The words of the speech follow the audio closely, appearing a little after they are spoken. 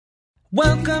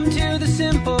Welcome to the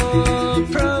Simple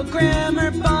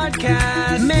Programmer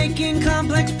Podcast, making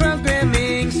complex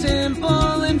programming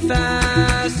simple and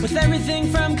fast, with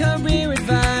everything from career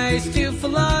advice to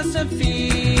philosophy.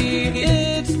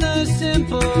 It's the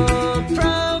Simple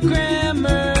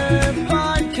Programmer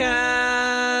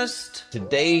Podcast.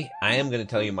 Today, I am going to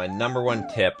tell you my number one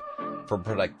tip for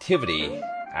productivity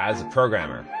as a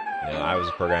programmer. I was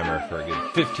a programmer for a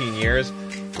good 15 years,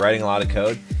 writing a lot of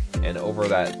code. And over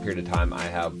that period of time, I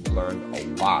have learned a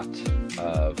lot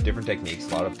of different techniques,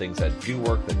 a lot of things that do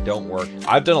work, that don't work.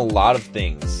 I've done a lot of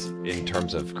things in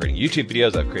terms of creating YouTube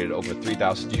videos. I've created over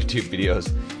 3,000 YouTube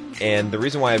videos. And the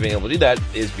reason why I've been able to do that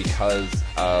is because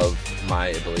of my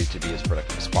ability to be as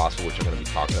productive as possible, which I'm going to be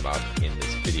talking about in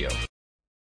this video.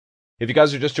 If you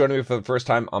guys are just joining me for the first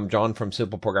time, I'm John from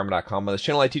SimpleProgrammer.com. On this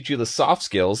channel, I teach you the soft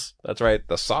skills. That's right,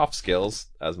 the soft skills,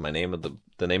 as the name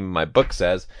of my book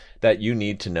says, that you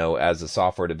need to know as a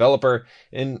software developer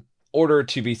in order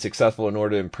to be successful, in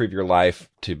order to improve your life,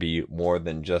 to be more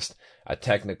than just a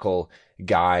technical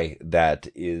guy that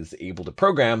is able to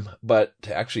program, but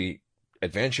to actually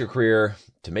advance your career,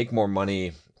 to make more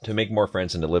money, to make more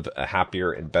friends, and to live a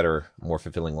happier and better, more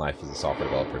fulfilling life as a software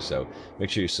developer. So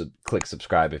make sure you click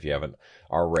subscribe if you haven't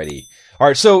already. All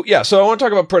right. So I want to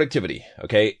talk about productivity.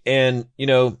 Okay. And,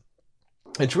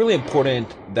 it's really important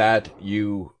that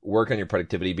you work on your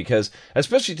productivity because,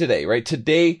 especially today, right?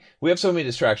 Today, we have so many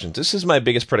distractions. This is my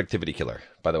biggest productivity killer,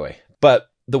 by the way. But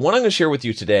the one I'm going to share with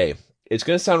you today, it's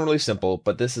going to sound really simple,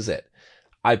 but this is it.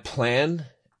 I plan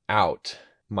out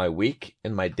my week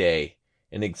and my day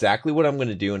and exactly what I'm going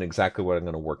to do and exactly what I'm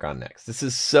going to work on next. This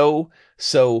is so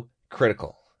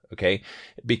critical, okay?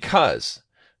 Because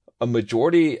a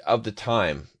majority of the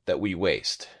time that we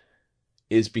waste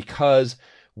is because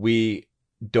we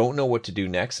don't know what to do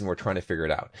next and we're trying to figure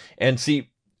it out. And see,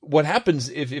 what happens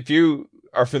if you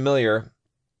are familiar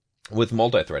with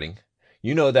multi-threading,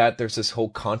 you know that there's this whole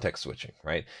context switching,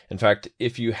 right? In fact,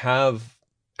 if you have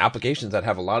applications that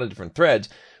have a lot of different threads,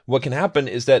 what can happen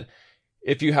is that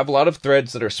if you have a lot of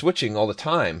threads that are switching all the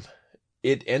time,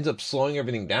 it ends up slowing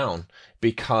everything down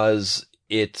because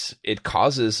it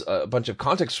causes a bunch of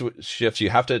context shifts. You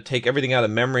have to take everything out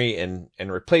of memory and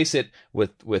replace it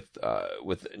with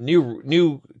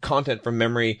new content from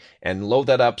memory and load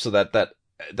that up so that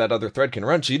other thread can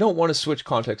run. So you don't want to switch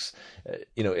context,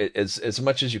 as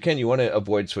much as you can. You want to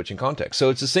avoid switching context. So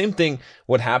it's the same thing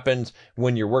what happens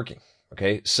when you're working.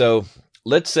 Okay, so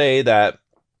let's say that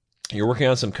you're working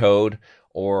on some code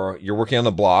or you're working on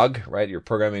the blog, right? Your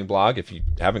programming blog. If you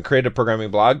haven't created a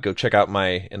programming blog, go check out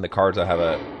in the cards, I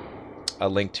have a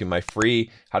link to my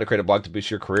free How to Create a Blog to Boost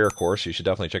Your Career course. You should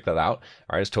definitely check that out.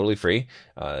 All right, it's totally free.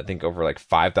 I think over like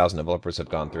 5,000 developers have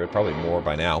gone through it, probably more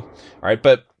by now. All right,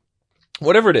 but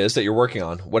whatever it is that you're working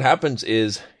on, what happens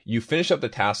is you finish up the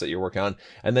task that you're working on,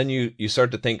 and then you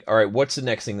start to think, all right, what's the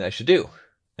next thing that I should do?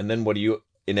 And then what do you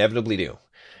inevitably do?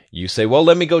 You say, well,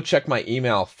 let me go check my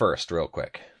email first real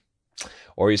quick.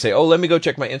 Or you say, oh, let me go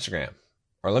check my Instagram.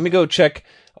 Or let me go check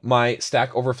my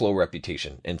Stack Overflow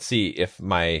reputation and see if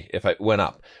I went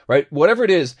up, right? Whatever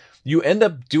it is, you end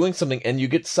up doing something and you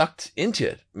get sucked into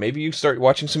it. Maybe you start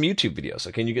watching some YouTube videos,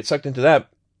 okay, and you get sucked into that.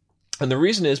 And the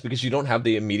reason is because you don't have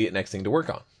the immediate next thing to work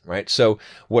on, right? So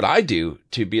what I do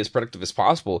to be as productive as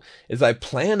possible is I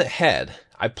plan ahead.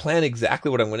 I plan exactly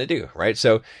what I'm going to do, right?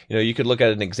 So, you could look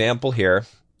at an example here,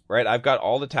 right? I've got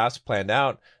all the tasks planned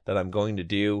out that I'm going to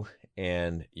do.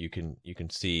 And you can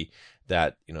see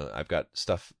that, I've got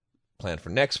stuff planned for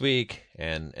next week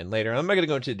and later. I'm not going to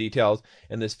go into details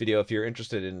in this video. If you're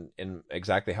interested in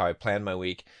exactly how I plan my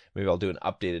week, maybe I'll do an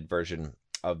updated version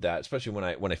of that, especially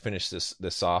when I finish this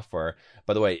software.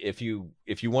 By the way, if you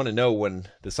want to know when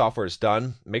the software is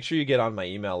done, make sure you get on my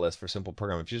email list for Simple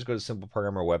Programmer. If you just go to Simple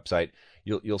Programmer website,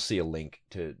 you'll see a link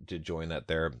to join that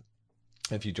there.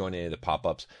 If you join any of the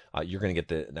pop-ups, you're going to get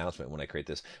the announcement when I create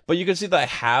this. But you can see that I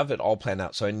have it all planned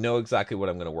out, so I know exactly what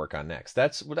I'm going to work on next.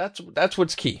 That's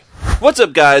what's key. What's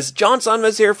up, guys? John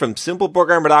Sonmez here from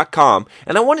SimpleProgrammer.com,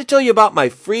 and I want to tell you about my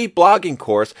free blogging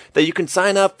course that you can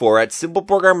sign up for at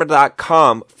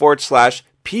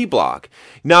SimpleProgrammer.com/pblog.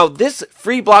 Now, this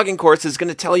free blogging course is going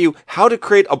to tell you how to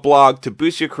create a blog to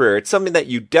boost your career. It's something that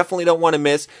you definitely don't want to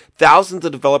miss. Thousands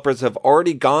of developers have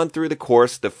already gone through the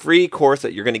course, the free course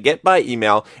that you're going to get by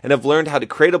email, and have learned how to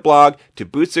create a blog to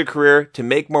boost their career, to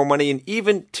make more money, and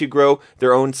even to grow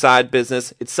their own side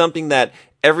business. It's something that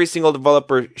every single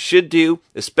developer should do,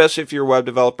 especially if you're a web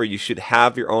developer. You should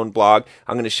have your own blog.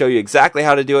 I'm going to show you exactly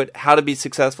how to do it, how to be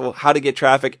successful, how to get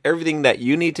traffic, everything that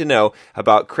you need to know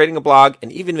about creating a blog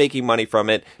and even making money from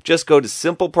it. Just go to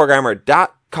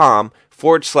simpleprogrammer.com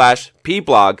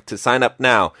simpleprogrammer.com/pblog to sign up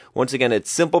now. Once again,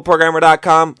 it's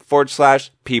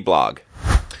simpleprogrammer.com/pblog.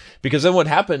 Because then what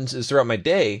happens is throughout my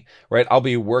day, right, I'll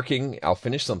be working, I'll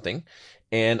finish something,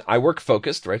 and I work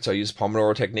focused, right? So I use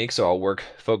Pomodoro technique. So I'll work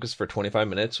focused for 25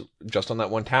 minutes just on that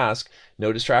one task,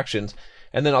 no distractions.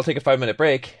 And then I'll take a 5-minute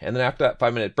break. And then after that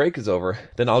 5-minute break is over,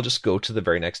 then I'll just go to the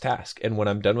very next task. And when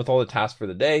I'm done with all the tasks for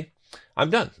the day, I'm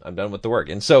done. I'm done with the work.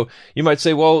 And so you might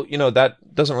say, well, that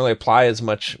doesn't really apply as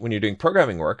much when you're doing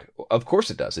programming work. Of course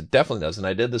it does. It definitely does. And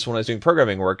I did this when I was doing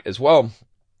programming work as well,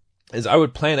 is I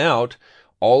would plan out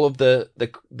all of the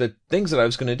things that I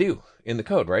was going to do in the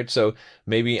code, right? So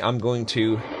maybe I'm going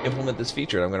to implement this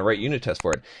feature and I'm going to write unit tests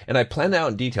for it. And I plan it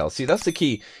out in detail. See, that's the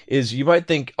key, is you might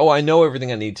think, oh, I know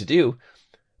everything I need to do,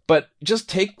 but just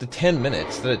take the 10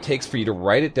 minutes that it takes for you to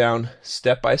write it down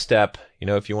step by step.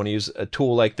 If you want to use a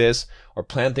tool like this, or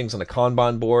plan things on a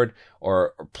Kanban board,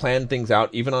 or plan things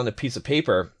out even on a piece of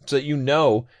paper, so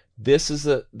that this is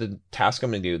the task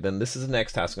I'm going to do, then this is the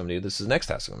next task I'm going to do, this is the next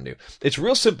task I'm going to do. It's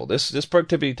real simple. This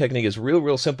productivity technique is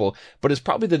real simple, but it's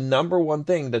probably the number one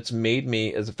thing that's made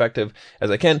me as effective as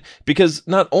I can, because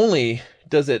not only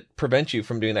does it prevent you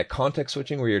from doing that context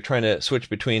switching where you're trying to switch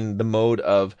between the mode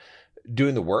of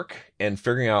doing the work and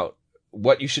figuring out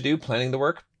what you should do, planning the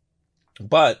work,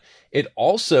 but it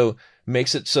also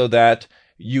makes it so that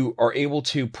you are able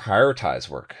to prioritize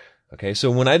work. Okay,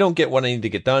 so when I don't get what I need to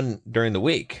get done during the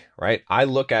week, right, I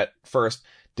look at first,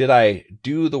 did I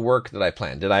do the work that I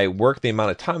planned? Did I work the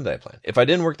amount of time that I planned? If I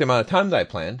didn't work the amount of time that I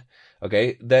planned,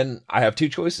 okay, then I have two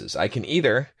choices. I can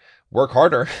either work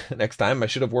harder next time. I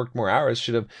should have worked more hours,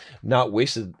 should have not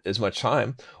wasted as much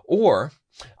time, or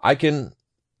I can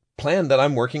plan that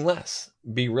I'm working less.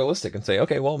 Be realistic and say,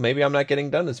 okay, well, maybe I'm not getting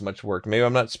done as much work. Maybe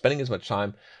I'm not spending as much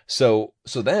time. So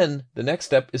then the next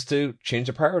step is to change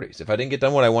the priorities. If I didn't get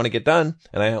done what I want to get done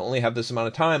and I only have this amount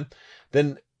of time,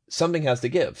 then something has to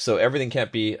give. So everything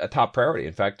can't be a top priority.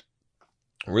 In fact,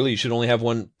 really, you should only have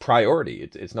one priority.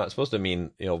 It's not supposed to mean,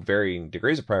 varying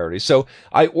degrees of priority. So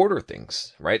I order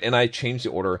things, right? And I change the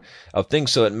order of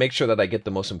things so it makes sure that I get the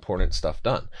most important stuff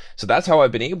done. So that's how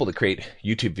I've been able to create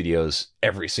YouTube videos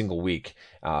every single week.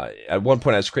 At one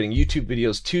point, I was creating 2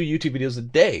 YouTube videos a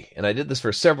day. And I did this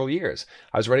for several years.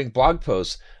 I was writing blog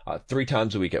posts 3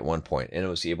 times a week at one point, and I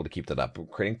was able to keep that up.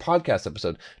 Creating podcast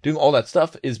episodes, doing all that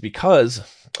stuff is because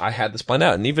I had this planned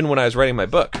out. And even when I was writing my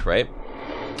book, right?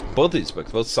 Both of these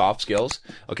books, both soft skills,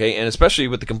 okay, and especially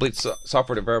with the Complete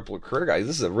Software Developer Career Guide,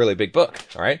 this is a really big book,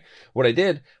 all right? What I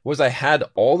did was I had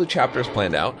all the chapters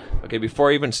planned out, okay,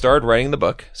 before I even started writing the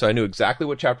book, so I knew exactly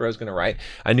what chapter I was going to write.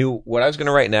 I knew what I was going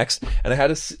to write next, and I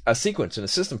had a sequence and a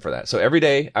system for that. So every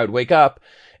day I would wake up,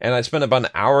 and I'd spend about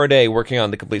an hour a day working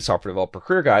on the Complete Software Developer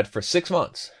Career Guide for 6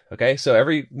 months, okay? So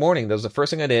every morning, that was the first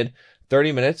thing I did.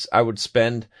 30 minutes I would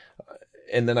spend,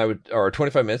 and then or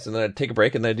 25 minutes, and then I'd take a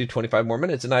break, and then I'd do 25 more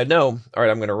minutes, and I'd know, all right,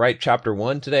 I'm going to write chapter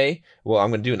 1 today. Well, I'm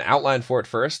going to do an outline for it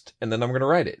first, and then I'm going to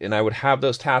write it. And I would have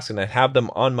those tasks, and I'd have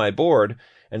them on my board,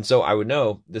 and so I would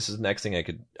know this is the next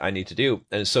thing I need to do.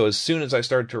 And so as soon as I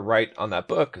started to write on that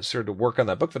book, started to work on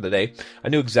that book for the day, I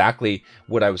knew exactly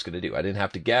what I was going to do. I didn't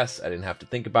have to guess. I didn't have to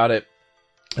think about it,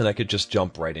 and I could just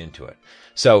jump right into it.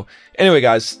 So anyway,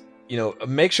 guys,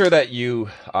 make sure that you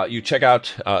check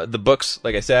out the books,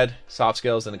 like I said, Soft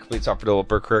Skills and the Complete Software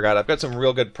Developer Career Guide. I've got some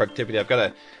real good productivity. I've got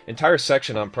an entire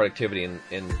section on productivity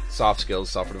in Soft Skills,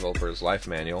 Software Developer's Life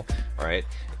Manual, all right?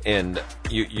 And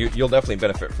you'll definitely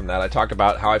benefit from that. I talk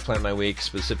about how I plan my week.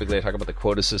 Specifically, I talk about the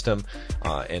quota system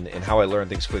and how I learn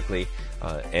things quickly.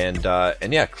 And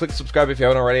yeah, click subscribe if you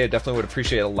haven't already. I definitely would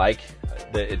appreciate a like.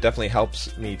 It definitely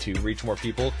helps me to reach more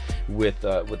people with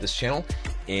this channel.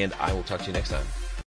 And I will talk to you next time.